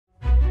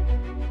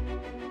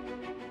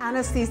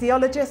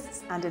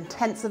Anesthesiologists and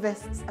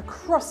intensivists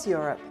across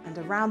Europe and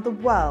around the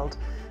world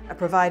are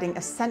providing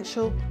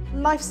essential,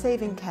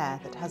 life-saving care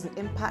that has an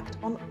impact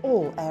on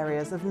all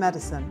areas of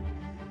medicine.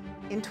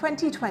 In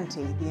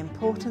 2020, the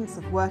importance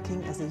of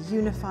working as a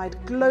unified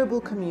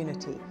global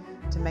community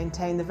to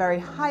maintain the very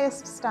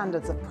highest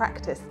standards of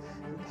practice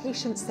and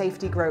patient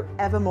safety grow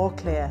ever more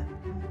clear.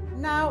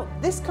 Now,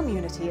 this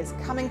community is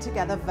coming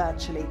together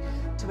virtually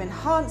to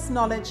enhance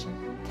knowledge,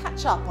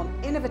 catch up on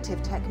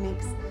innovative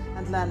techniques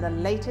and learn the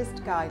latest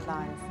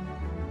guidelines.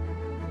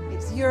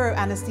 It's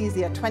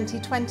Euroanaesthesia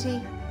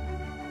 2020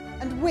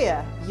 and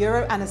we're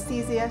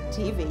Euroanaesthesia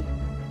TV.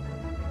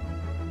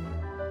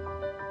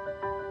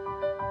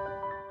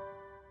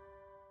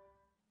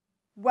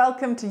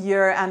 Welcome to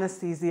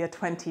Euroanaesthesia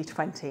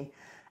 2020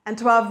 and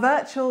to our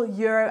virtual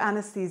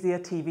Euroanaesthesia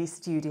TV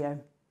studio.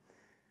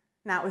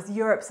 Now, as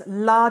Europe's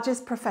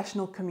largest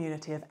professional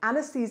community of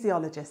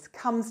anesthesiologists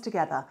comes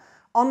together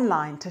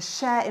online to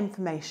share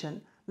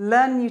information,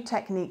 learn new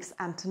techniques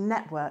and to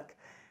network,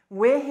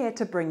 we're here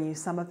to bring you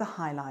some of the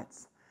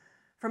highlights.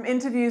 From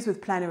interviews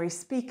with plenary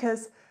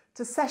speakers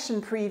to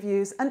session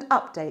previews and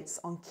updates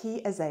on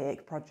key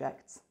ESAIC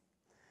projects.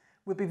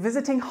 We'll be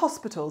visiting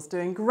hospitals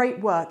doing great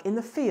work in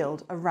the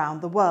field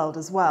around the world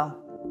as well.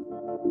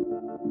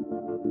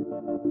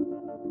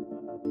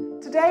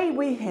 Today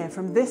we hear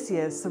from this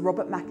year's Sir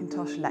Robert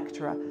Mackintosh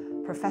lecturer,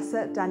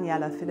 Professor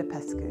Daniela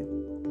Philipescu.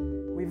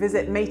 We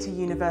visit Mater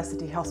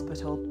University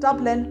Hospital,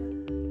 Dublin,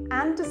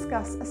 and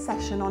discuss a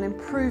session on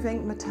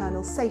improving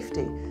maternal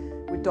safety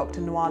with Dr.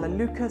 Nuala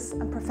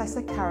and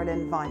Professor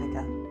Carolyn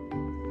Weiniger.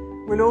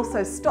 We'll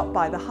also stop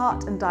by the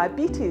Heart and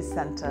Diabetes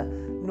Centre,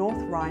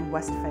 North Rhine,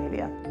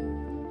 Westfalia.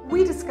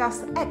 We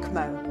discuss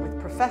ECMO with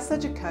Professor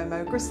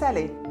Giacomo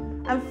Grasselli,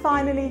 and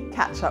finally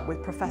catch up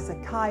with Professor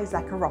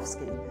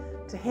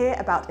Zacharowski to hear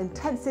about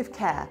intensive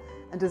care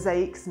and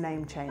ESAIC's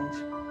name change.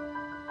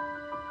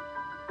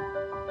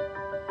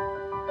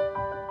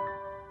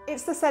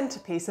 It's the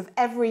centrepiece of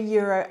every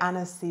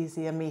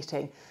Euroanaesthesia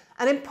meeting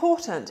and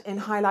important in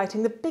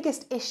highlighting the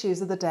biggest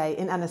issues of the day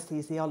in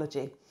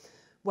anesthesiology.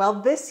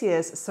 Well, this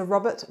year's Sir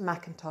Robert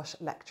Mackintosh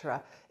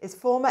lecturer is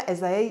former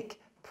ESAIC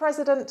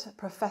President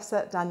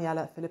Professor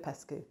Daniela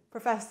Philipescu.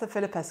 Professor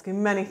Philipescu,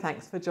 many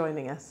thanks for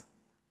joining us.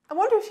 I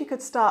wonder if you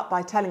could start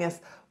by telling us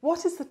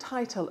what is the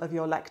title of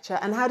your lecture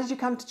and how did you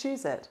come to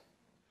choose it?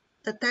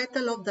 The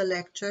title of the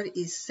lecture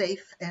is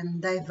Safe and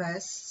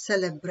Diverse,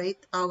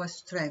 Celebrate Our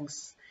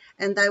Strengths.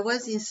 And I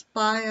was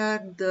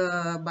inspired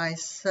by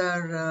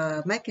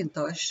Sir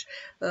Mackintosh,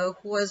 who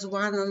was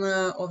one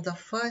of the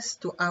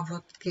first to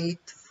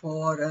advocate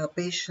for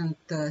patient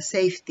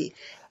safety.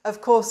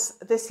 Of course,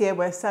 this year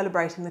we're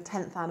celebrating the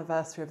 10th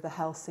anniversary of the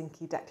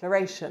Helsinki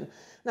Declaration.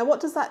 Now, what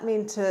does that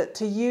mean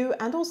to you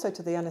and also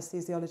to the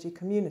anesthesiology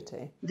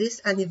community?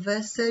 This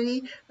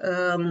anniversary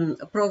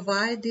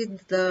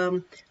provided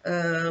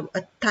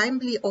a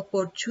timely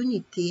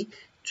opportunity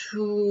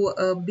to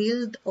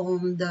build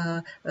on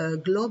the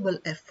global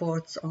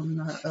efforts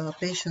on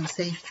patient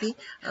safety.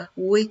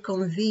 We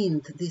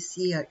convened this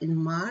year in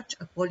March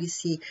a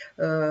policy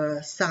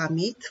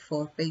summit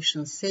for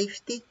patient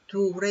safety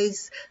to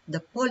raise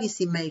the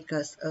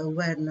policymakers'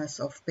 awareness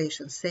of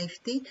patient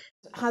safety.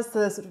 Has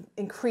the sort of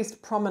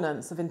increased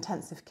prominence of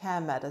intensive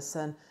care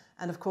medicine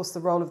and of course the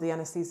role of the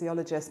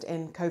anesthesiologist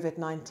in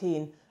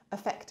COVID-19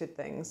 affected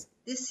things?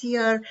 This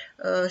year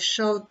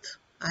showed,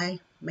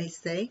 I may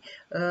say,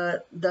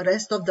 the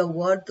rest of the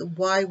world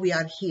why we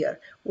are here.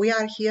 We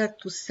are here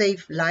to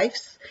save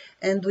lives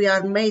and we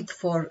are made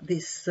for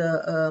this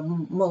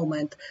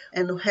moment,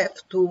 and we have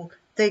to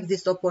take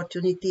this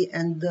opportunity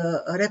and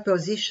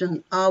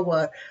reposition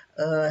our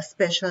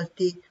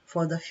specialty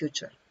for the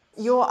future.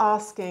 You're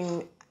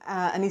asking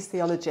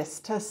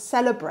anesthesiologists to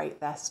celebrate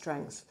their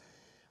strengths.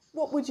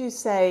 What would you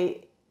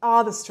say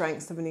are the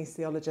strengths of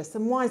anesthesiologists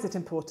and why is it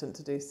important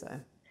to do so?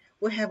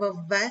 We have a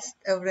vast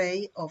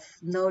array of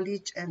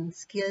knowledge and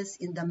skills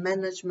in the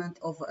management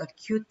of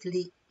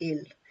acutely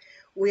ill.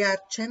 We are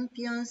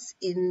champions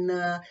in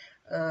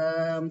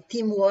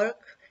teamwork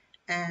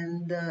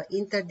and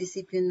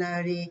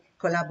interdisciplinary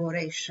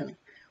collaboration.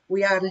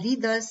 We are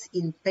leaders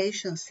in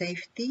patient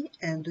safety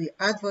and we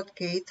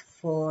advocate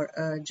for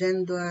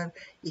gender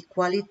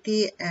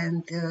equality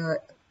and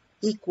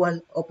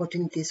equal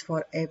opportunities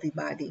for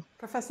everybody.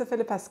 Professor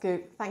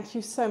Philipescu, thank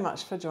you so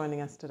much for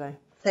joining us today.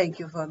 Thank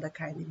you for the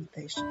kind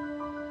invitation.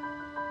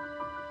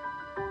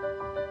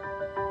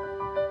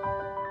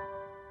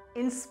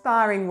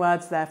 Inspiring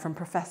words there from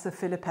Professor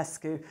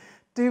Philipescu.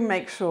 Do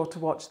make sure to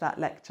watch that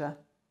lecture.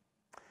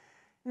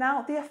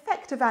 Now, the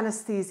effect of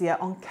anaesthesia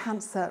on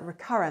cancer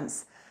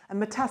recurrence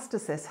and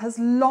metastasis has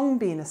long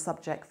been a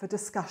subject for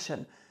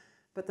discussion,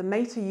 but the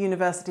Mater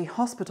University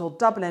Hospital,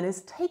 Dublin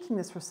is taking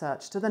this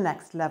research to the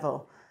next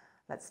level.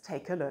 Let's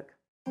take a look.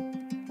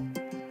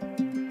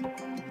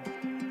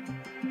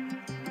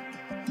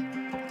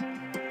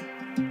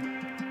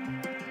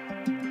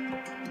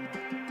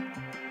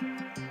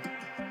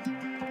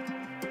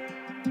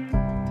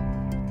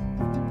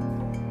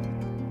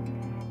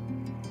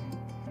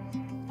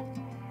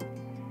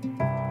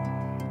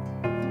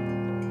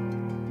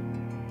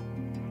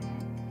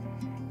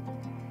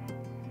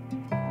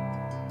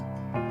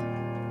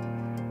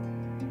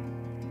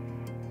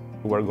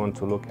 we're going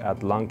to look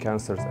at lung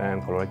cancers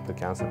and colorectal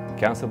cancer.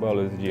 Cancer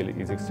biology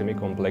is extremely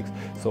complex,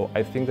 so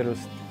I think there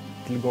is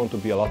still going to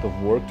be a lot of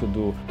work to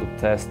do to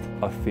test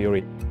a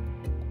theory.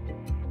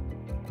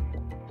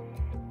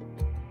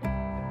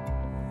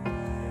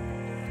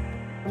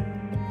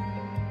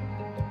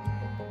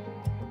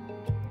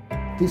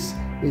 This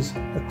is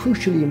a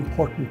crucially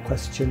important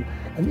question,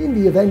 and in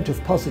the event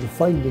of positive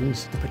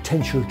findings, the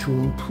potential to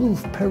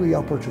improve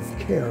perioperative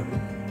care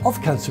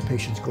of cancer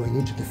patients going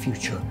into the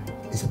future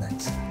is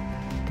immense.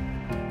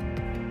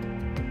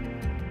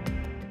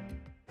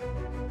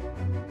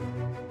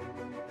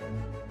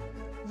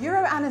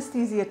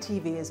 Euroanaesthesia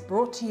TV is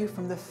brought to you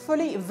from the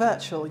fully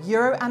virtual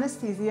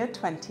Euroanaesthesia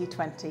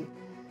 2020,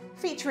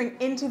 featuring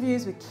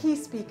interviews with key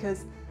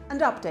speakers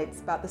and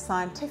updates about the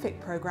scientific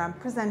programme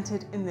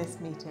presented in this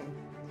meeting.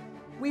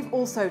 We've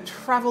also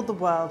travelled the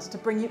world to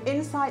bring you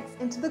insights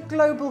into the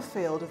global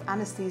field of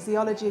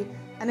anesthesiology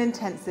and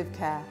intensive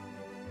care.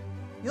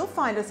 You'll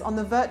find us on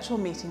the virtual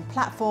meeting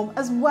platform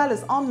as well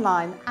as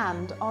online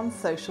and on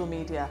social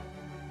media.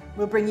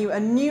 We'll bring you a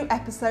new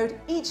episode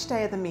each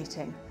day of the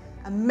meeting,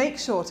 and make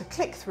sure to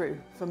click through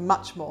for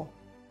much more.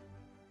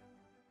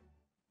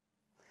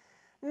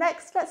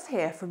 Next, let's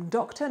hear from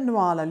Dr.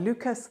 Nuala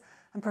Lucas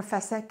and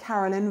Professor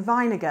Carolyn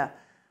Weiniger.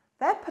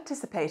 They're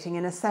participating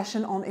in a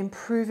session on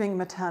improving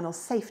maternal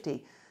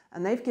safety,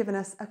 and they've given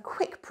us a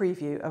quick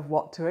preview of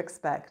what to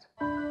expect.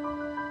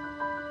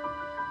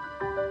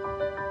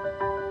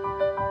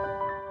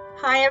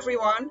 Hi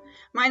everyone,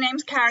 my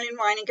name's Carolyn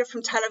Weiniger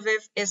from Tel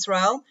Aviv,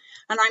 Israel,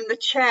 and I'm the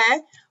chair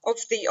of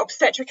the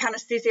Obstetric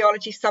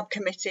Anesthesiology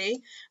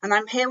Subcommittee, and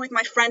I'm here with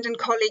my friend and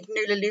colleague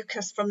Nuala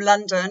Lucas from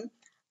London,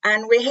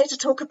 and we're here to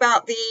talk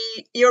about the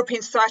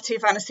European Society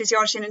of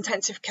Anesthesiology and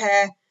Intensive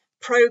Care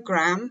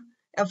programme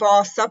of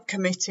our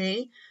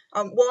subcommittee.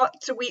 What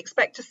do we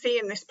expect to see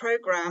in this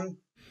programme?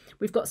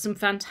 We've got some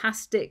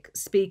fantastic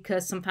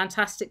speakers, some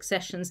fantastic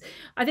sessions.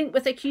 I think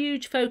with a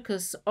huge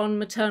focus on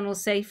maternal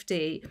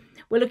safety.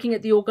 We're looking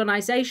at the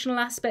organisational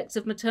aspects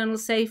of maternal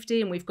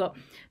safety, and we've got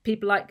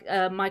people like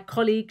my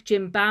colleague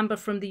Jim Bamber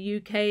from the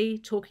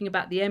UK talking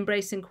about the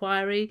Embrace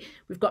inquiry.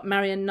 We've got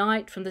Marion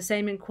Knight from the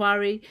same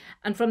inquiry.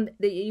 And from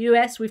the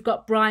US, we've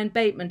got Brian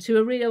Bateman, who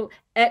are real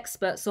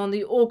experts on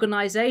the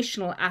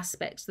organisational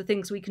aspects, the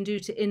things we can do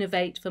to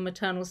innovate for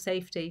maternal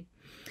safety.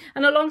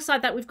 And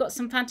alongside that, we've got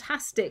some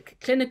fantastic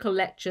clinical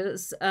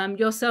lectures,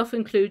 yourself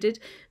included,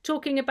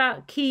 talking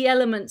about key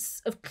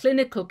elements of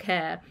clinical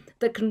care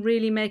that can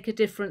really make a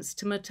difference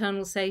to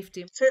maternal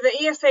safety. So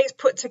the ESA has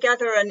put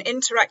together an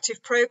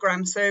interactive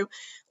programme. So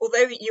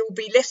although you'll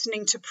be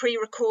listening to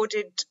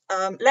pre-recorded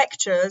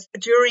lectures,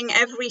 during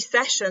every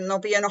session there'll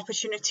be an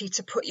opportunity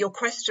to put your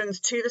questions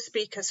to the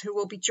speakers who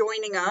will be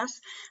joining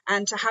us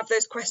and to have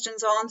those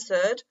questions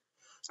answered.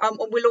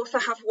 We'll also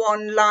have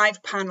one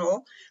live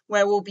panel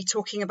where we'll be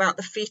talking about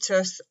the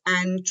fetus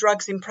and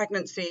drugs in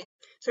pregnancy.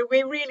 So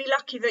we're really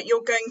lucky that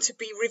you're going to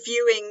be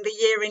reviewing the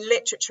year in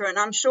literature, and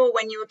I'm sure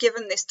when you were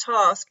given this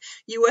task,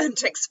 you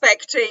weren't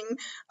expecting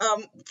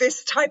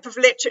this type of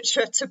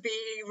literature to be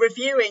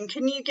reviewing.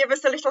 Can you give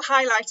us a little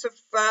highlight of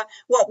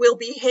what we'll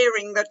be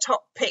hearing, the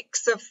top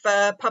picks of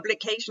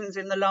publications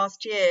in the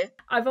last year?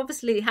 I've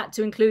obviously had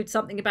to include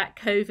something about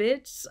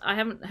COVID. I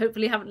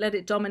hopefully haven't let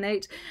it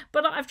dominate,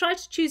 but I've tried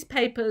to choose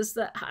papers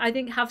that I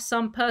think have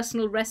some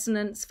personal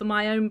resonance for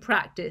my own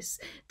practice,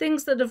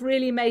 things that have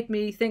really made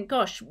me think,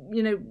 gosh,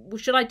 you know,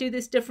 should I do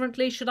this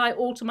differently? Should I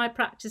alter my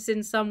practice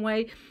in some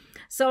way?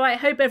 So I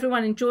hope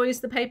everyone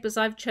enjoys the papers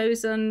I've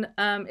chosen.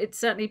 It's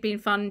certainly been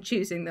fun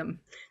choosing them.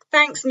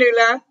 Thanks,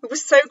 Nuala. It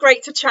was so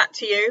great to chat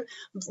to you.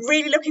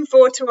 Really looking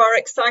forward to our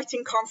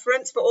exciting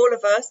conference for all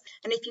of us.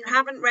 And if you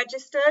haven't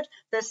registered,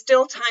 there's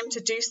still time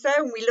to do so,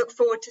 and we look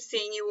forward to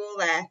seeing you all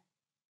there.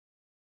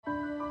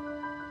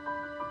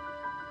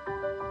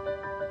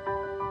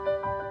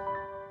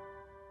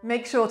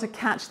 Make sure to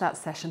catch that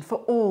session for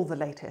all the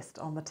latest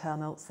on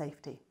maternal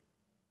safety.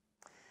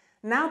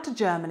 Now to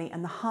Germany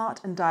and the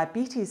Heart and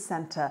Diabetes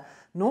Centre,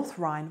 North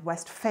Rhine,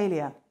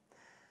 Westfalia.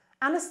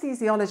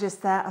 Anaesthesiologists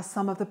there are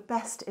some of the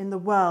best in the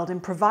world in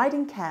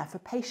providing care for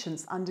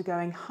patients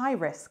undergoing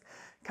high-risk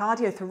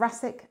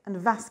cardiothoracic and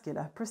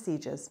vascular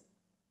procedures.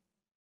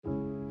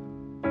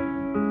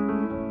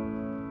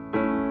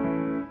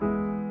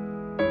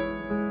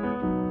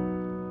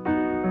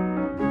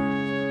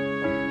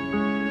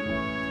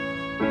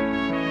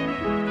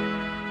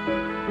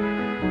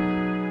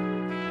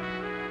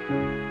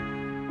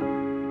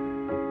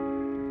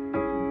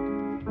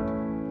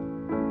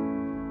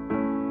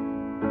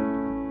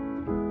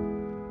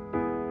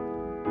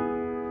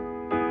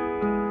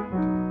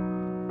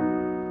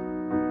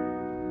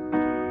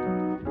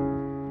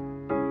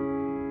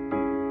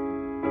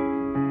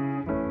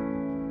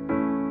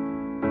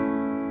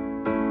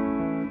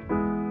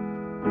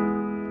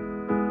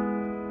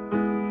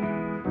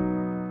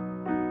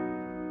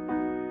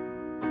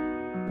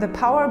 The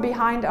power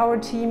behind our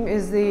team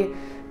is the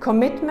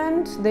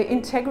commitment, the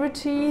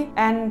integrity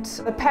and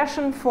the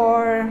passion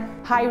for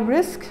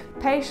high-risk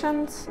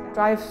patients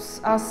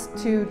drives us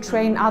to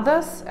train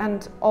others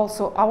and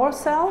also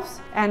ourselves,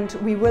 and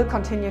we will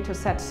continue to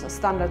set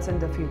standards in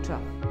the future.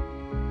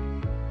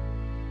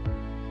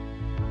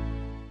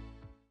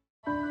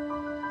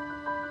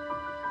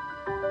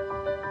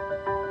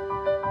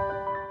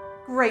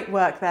 Great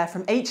work there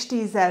from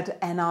HDZ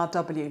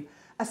NRW,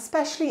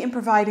 especially in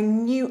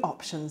providing new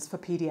options for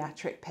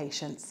paediatric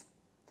patients.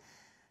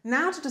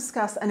 Now to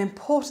discuss an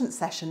important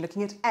session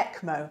looking at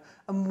ECMO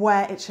and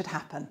where it should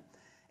happen.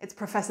 It's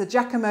Professor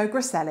Giacomo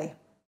Grasselli.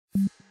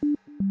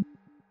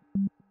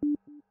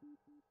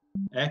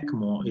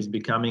 ECMO is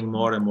becoming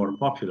more and more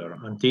popular.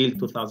 Until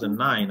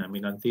 2009,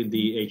 until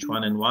the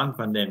H1N1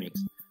 pandemics,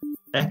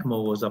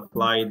 ECMO was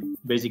applied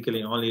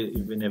basically only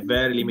in a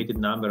very limited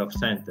number of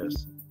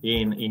centers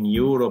in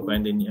Europe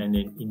and in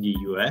the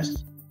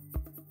US.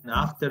 And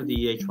after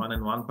the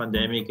H1N1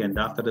 pandemic and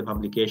after the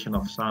publication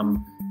of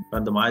some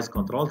randomized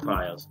control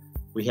trials,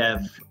 we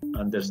have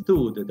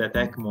understood that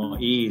ECMO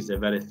is a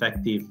very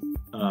effective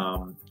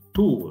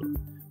tool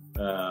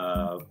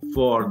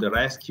for the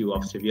rescue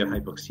of severe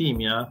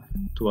hypoxemia,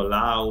 to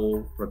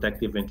allow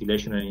protective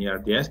ventilation in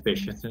ERDS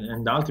patients,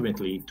 and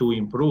ultimately to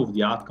improve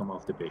the outcome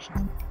of the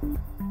patients.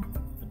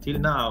 Until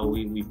now,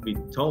 we've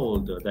been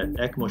told that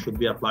ECMO should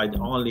be applied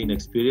only in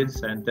experienced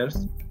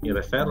centers, in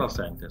referral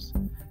centers.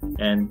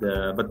 And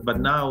but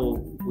now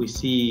we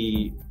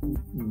see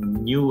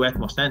new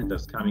ECMO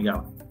centers coming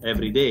up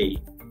every day.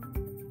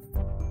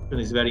 It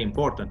is very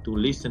important to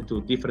listen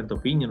to different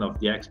opinions of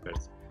the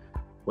experts,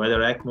 whether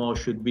ECMO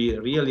should be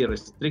really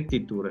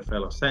restricted to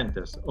referral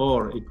centers,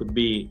 or it could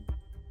be,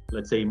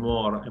 let's say, a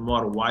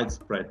more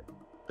widespread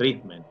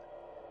treatment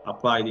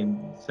applied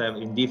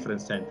in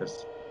different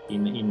centers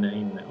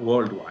in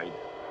worldwide.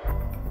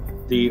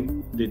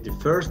 The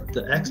first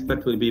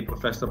expert will be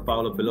Professor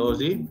Paolo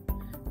Pelosi,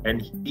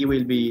 and he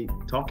will be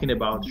talking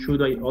about,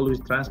 should I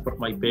always transport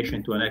my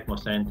patient to an ECMO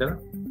center?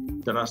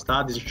 There are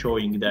studies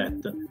showing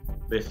that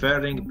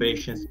referring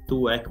patients to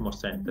ECMO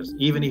centers,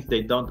 even if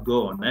they don't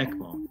go on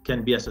ECMO,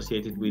 can be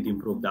associated with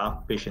improved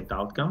patient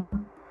outcome.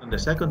 And the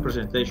second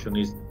presentation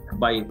is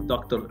by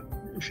Dr.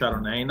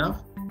 Sharon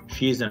Einaf.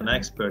 She's an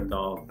expert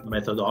of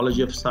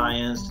methodology of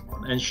science,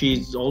 and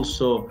she's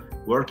also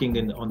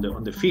working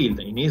on the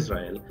field in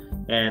Israel.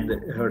 And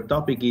her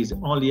topic is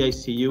only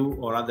ICU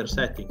or other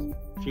settings.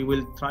 She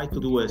will try to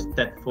do a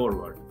step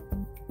forward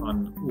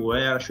on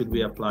where should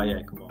we apply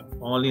ECMO,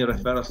 only in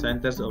referral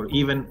centers or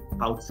even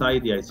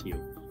outside the ICU.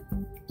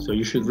 So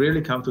you should really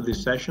come to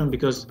this session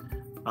because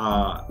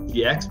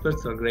the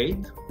experts are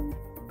great.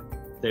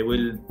 They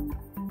will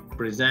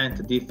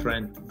present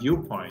different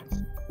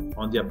viewpoints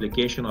on the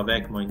application of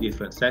ECMO in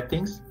different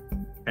settings,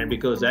 and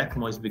because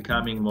ECMO is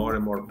becoming more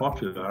and more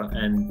popular,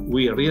 and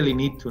we really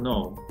need to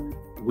know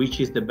which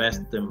is the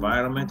best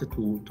environment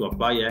to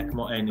apply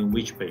ECMO and in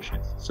which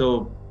patients.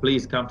 So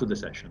please come to the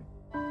session.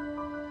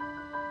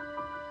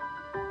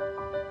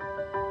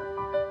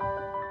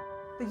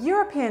 The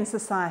European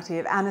Society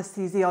of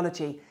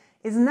Anaesthesiology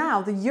is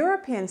now the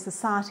European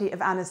Society of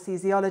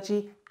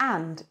Anaesthesiology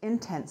and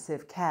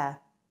Intensive Care.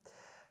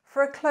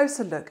 For a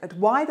closer look at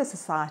why the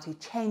Society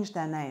changed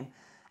their name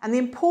and the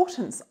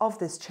importance of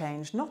this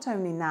change not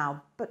only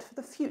now but for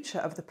the future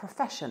of the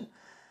profession,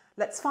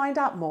 let's find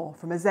out more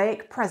from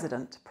ESAIC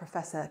President,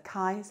 Professor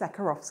Kai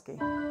Zacharowski.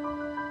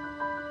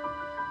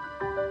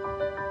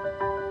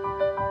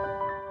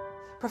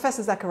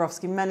 Professor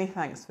Zacharowski, many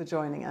thanks for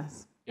joining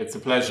us. It's a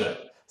pleasure.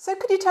 So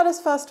could you tell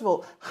us, first of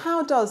all,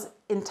 how does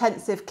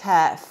intensive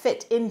care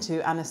fit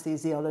into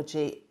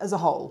anaesthesiology as a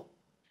whole?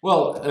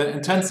 Well,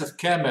 intensive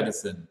care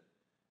medicine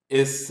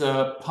is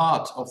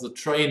part of the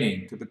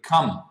training to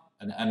become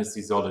an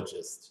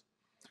anesthesiologist.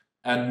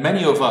 And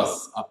many of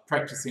us are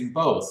practicing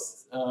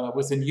both.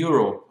 Within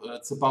Europe,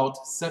 it's about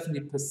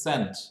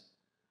 70%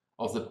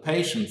 of the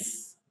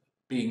patients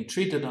being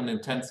treated on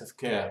intensive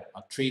care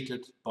are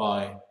treated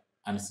by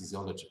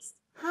anesthesiologists.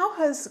 How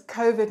has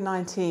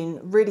COVID-19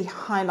 really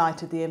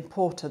highlighted the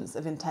importance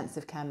of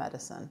intensive care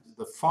medicine?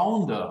 The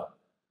founder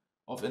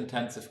of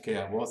intensive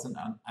care was an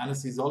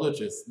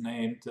anesthesiologist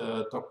named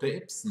Dr.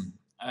 Ibsen.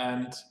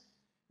 And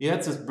he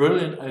had this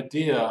brilliant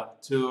idea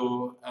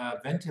to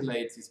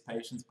ventilate these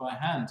patients by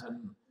hand.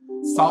 And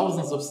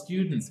thousands of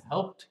students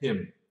helped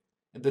him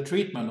in the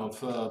treatment of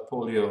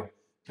polio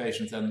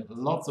patients. And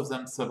lots of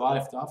them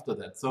survived after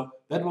that. So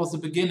that was the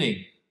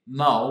beginning.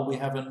 Now we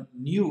have a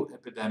new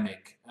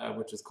epidemic,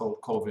 which is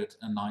called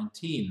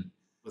COVID-19.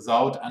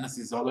 Without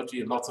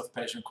anesthesiology, lots of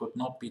patients could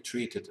not be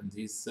treated in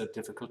these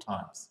difficult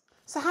times.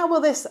 So how will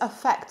this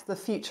affect the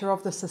future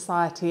of the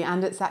society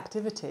and its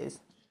activities?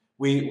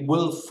 We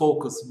will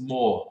focus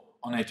more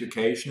on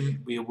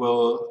education. We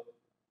will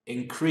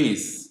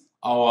increase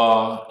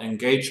our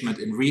engagement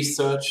in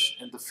research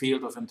in the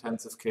field of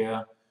intensive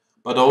care,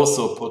 but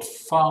also put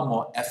far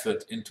more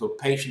effort into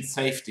patient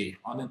safety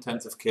on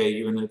intensive care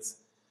units.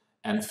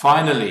 And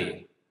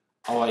finally,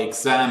 our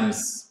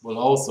exams will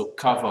also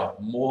cover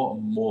more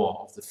and more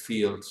of the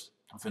field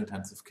of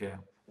intensive care.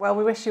 Well,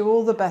 we wish you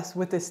all the best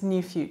with this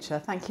new future.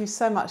 Thank you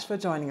so much for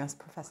joining us,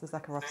 Professor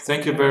Zacharowski.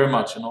 Thank you very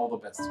much and all the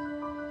best.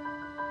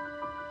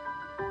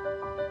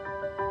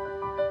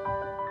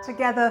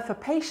 Together for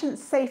patient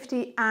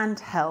safety and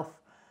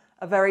health,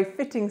 a very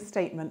fitting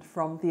statement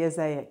from the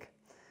ESAIC.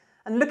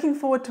 And looking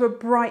forward to a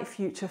bright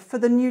future for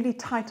the newly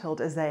titled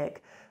ESAIC,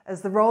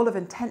 as the role of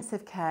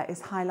intensive care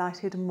is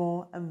highlighted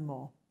more and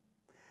more.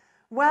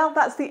 Well,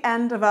 that's the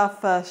end of our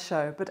first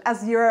show, but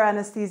as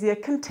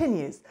Euroanaesthesia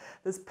continues,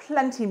 there's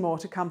plenty more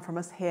to come from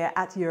us here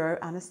at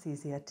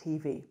Euroanaesthesia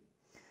TV.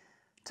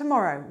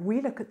 Tomorrow,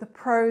 we look at the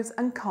pros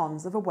and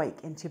cons of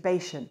awake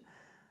intubation,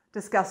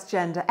 discuss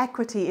gender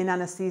equity in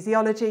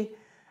anesthesiology,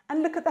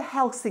 and look at the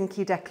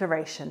Helsinki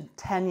Declaration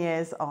 10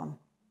 years on.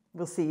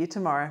 We'll see you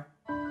tomorrow.